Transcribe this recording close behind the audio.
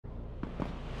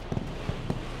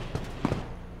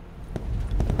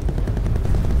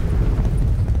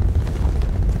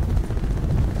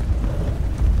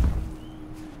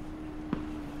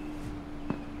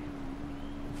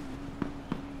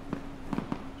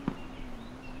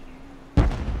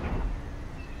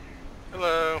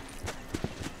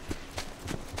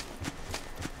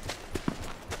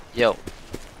Yo,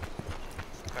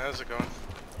 How's it going?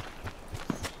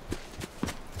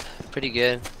 pretty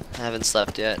good. I haven't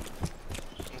slept yet.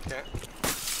 Okay.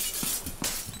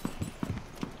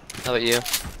 How about you?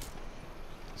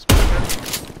 It's pretty good.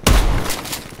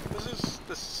 This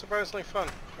is surprisingly fun.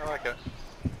 I like it.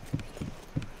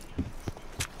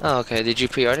 Oh, okay. Did you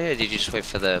pre-order it or did you just wait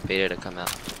for the beta to come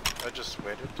out? I just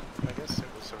waited. I guess it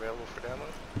was available for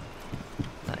download.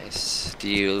 Nice. Are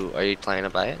you planning to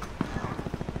buy it?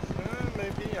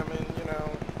 Maybe. I mean, you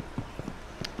know,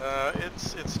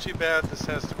 it's too bad this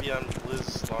has to be on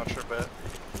Blizz launcher, but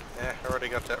I already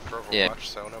got that for Overwatch, Yeah.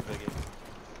 so no biggie.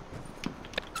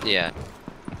 Yeah.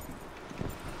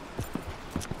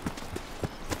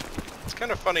 It's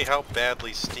kind of funny how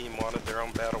badly Steam wanted their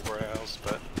own battle royales,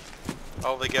 but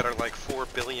all they get are like 4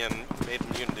 billion made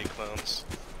in Unity clones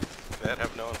that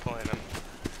have no one playing them.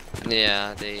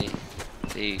 Yeah, they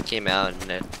came out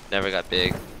and it never got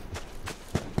big.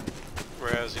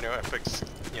 Whereas, you know, Epic's,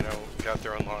 you know, got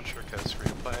their own launcher because free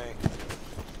to play.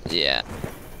 Yeah.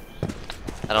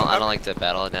 I don't like the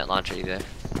Battle.net launcher either.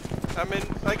 I mean,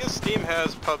 I guess Steam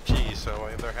has PUBG, so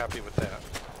they're happy with that.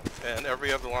 And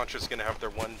every other launcher is going to have their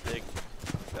one big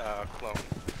clone.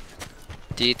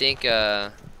 Do you think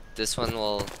this one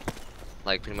will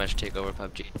like pretty much take over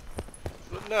PUBG?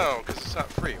 But no, because it's not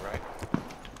free, right?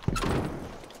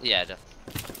 Yeah, definitely.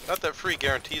 Not that free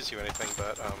guarantees you anything,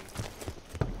 but I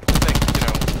think, you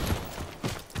know,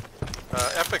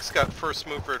 Epic's got first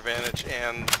mover advantage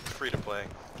and free to play.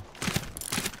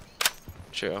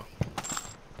 True.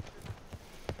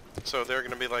 So they're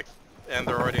going to be like, and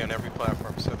they're already on every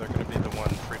platform, so they're going to be the one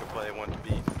free to play, one to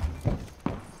beat.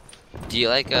 Do you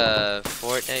like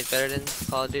Fortnite better than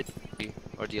Call of Duty,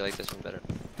 or do you like this one better?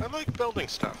 I like building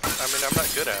stuff. I mean, I'm not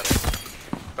good at it,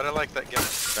 but I like that game.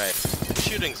 Right.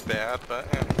 Shooting's bad, but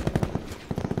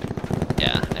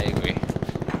Yeah, I agree.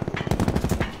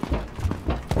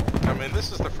 I mean,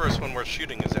 this is the first one where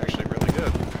shooting is actually really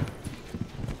good.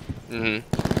 Mm-hmm.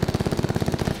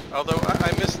 Although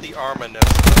I miss the Arma-ness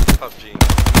of PUBG.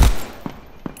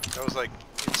 I was like,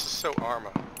 it's just so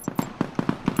Arma.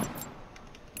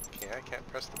 Okay, I can't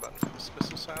press the button for this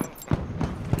missile silent.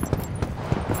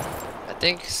 I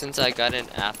think since I got in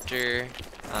after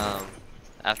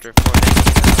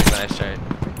Fortnite, when I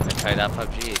tried out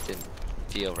PUBG, it didn't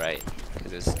feel right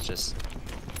because it's just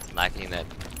lacking that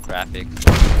graphic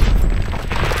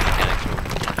mechanics.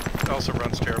 It also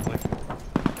runs terribly.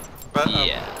 But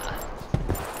Yeah.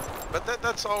 but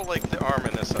that's all like the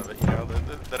Arma-ness of it, you know,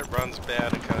 that it runs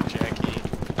bad and kind of janky.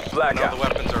 Blackout. And all the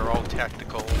weapons are all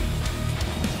tactical.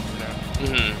 You know.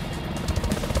 Mm-hmm.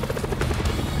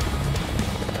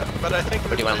 But I think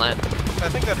What do you want to land? I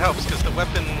think that helps because the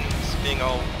weapons being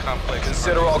all complex.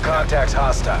 Consider all contacts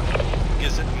hostile.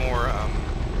 Gives it more of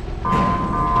a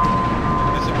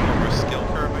skill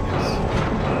curve, I guess.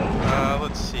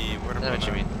 Let's see. Where do I know what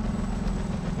you mean.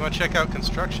 You want to check out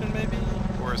construction, maybe,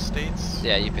 or estates?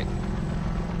 Yeah, you pick.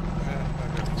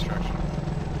 I'll go construction.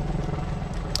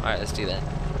 All right, let's do that. I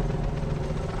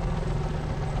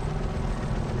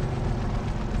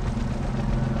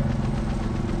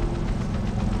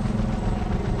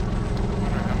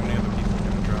wonder how many other people are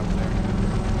going to drop there.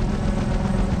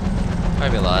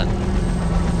 Probably a lot.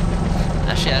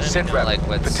 Actually, I don't Sit know rep. like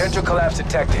what's Potential collapse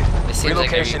detected. It seems like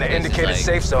Relocation to every place is, indicated like,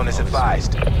 safe zone is always,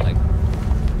 advised. like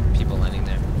people landing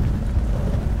there.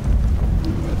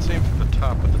 Let's aim for the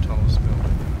top of the tallest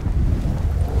building.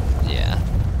 Yeah.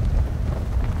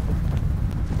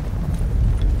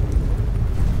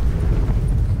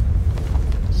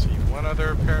 See, one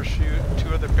other parachute, two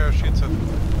other parachutes. Oh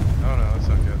no, that's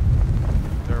not good.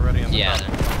 They're already on the Yeah,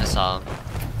 top. I saw him.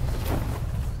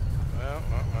 Well.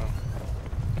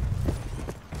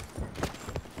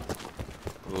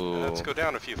 Ooh. Let's go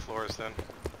down a few floors then.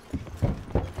 I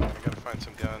gotta find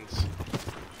some guns.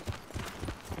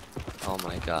 Oh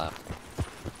my god.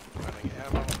 Finding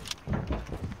ammo.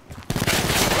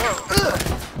 Whoa!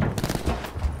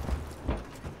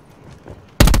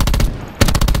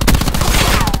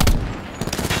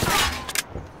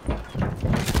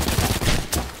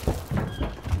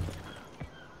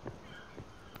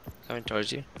 Coming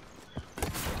towards you.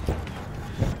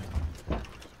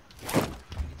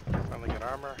 Finally got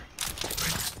armor.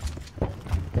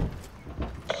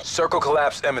 Circle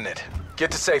collapse imminent.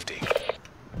 Get to safety.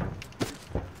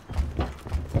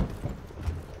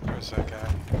 Where's that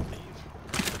guy?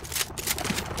 Leave.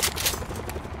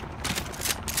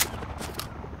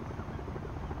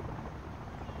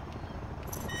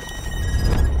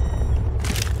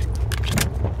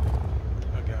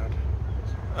 Oh god.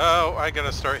 Oh, I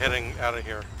gotta start heading out of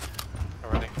here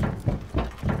already.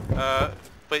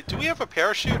 Wait, do we have a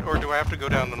parachute, or do I have to go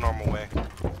down the normal way?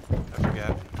 I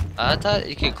forget. I thought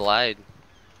you could glide.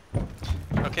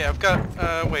 Okay, I've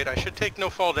got, wait, I should take no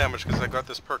fall damage because I got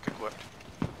this perk equipped.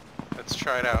 Let's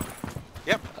try it out.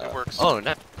 Yep, it works. Oh,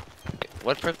 no.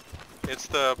 What perk? It's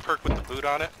the perk with the boot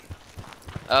on it.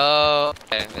 Oh,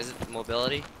 okay. Is it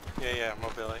mobility? Yeah,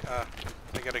 mobility. I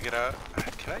gotta get out.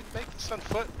 Can I make this on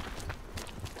foot?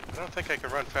 I don't think I can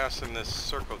run fast in this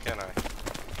circle, can I?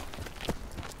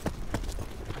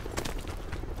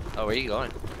 Oh, where are you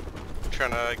going? I'm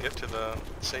trying to get to the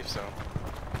safe zone.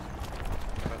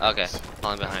 Okay,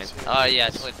 falling behind. Oh, yeah,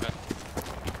 totally.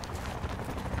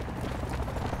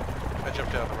 I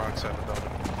jumped out the wrong side of the building.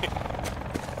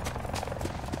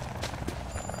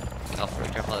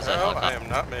 Careful, there's that No, I helicopter. am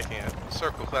not making it. The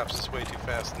circle collapses way too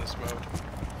fast in this mode.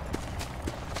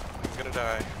 I'm gonna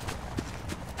die.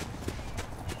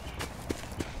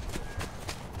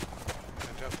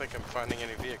 I don't think I'm finding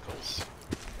any vehicles.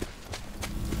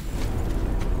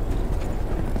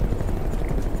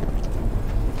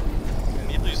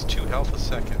 And you lose 2 health a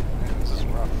second. Man, this is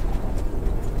rough.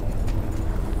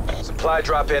 Supply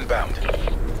drop inbound.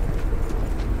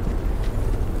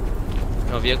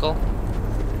 No vehicle?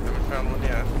 Haven't found one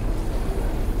yet.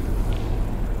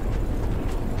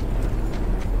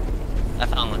 I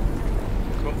found one.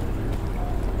 Cool.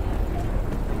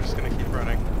 I'm just gonna keep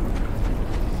running.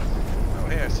 Oh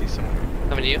hey, I see someone.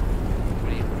 Coming to you? Coming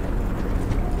to you.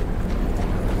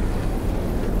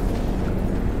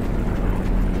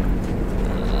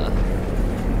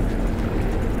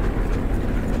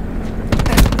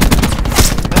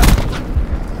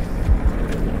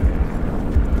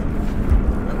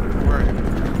 Where are you?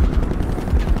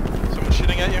 Someone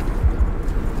shooting at you?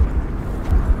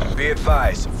 Be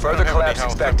advised, further have any collapse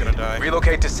health, I'm expected. gonna die.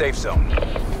 Relocate to safe zone.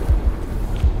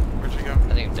 Where'd you go?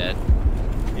 I think I'm dead.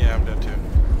 Yeah, I'm dead too.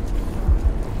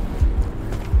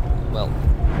 Well,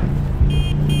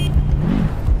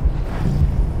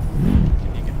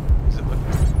 Can you get... Is it with me?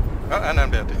 Oh, and I'm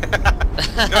dead.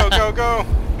 Go, go!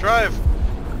 Drive!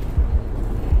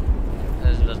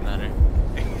 it doesn't matter.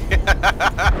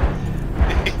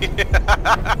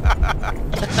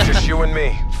 It's just you and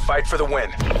me. Fight for the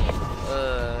win.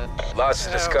 Lots to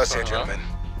Yeah, discuss here, so, gentlemen.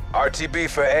 RTB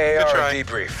for AAR try.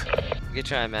 debrief. Good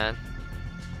try, man.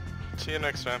 See you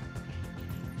next time.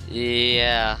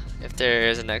 Yeah, if there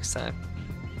is a next time.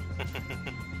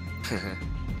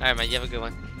 Alright, man, you have a good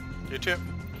one. You too.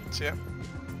 See ya.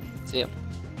 See ya.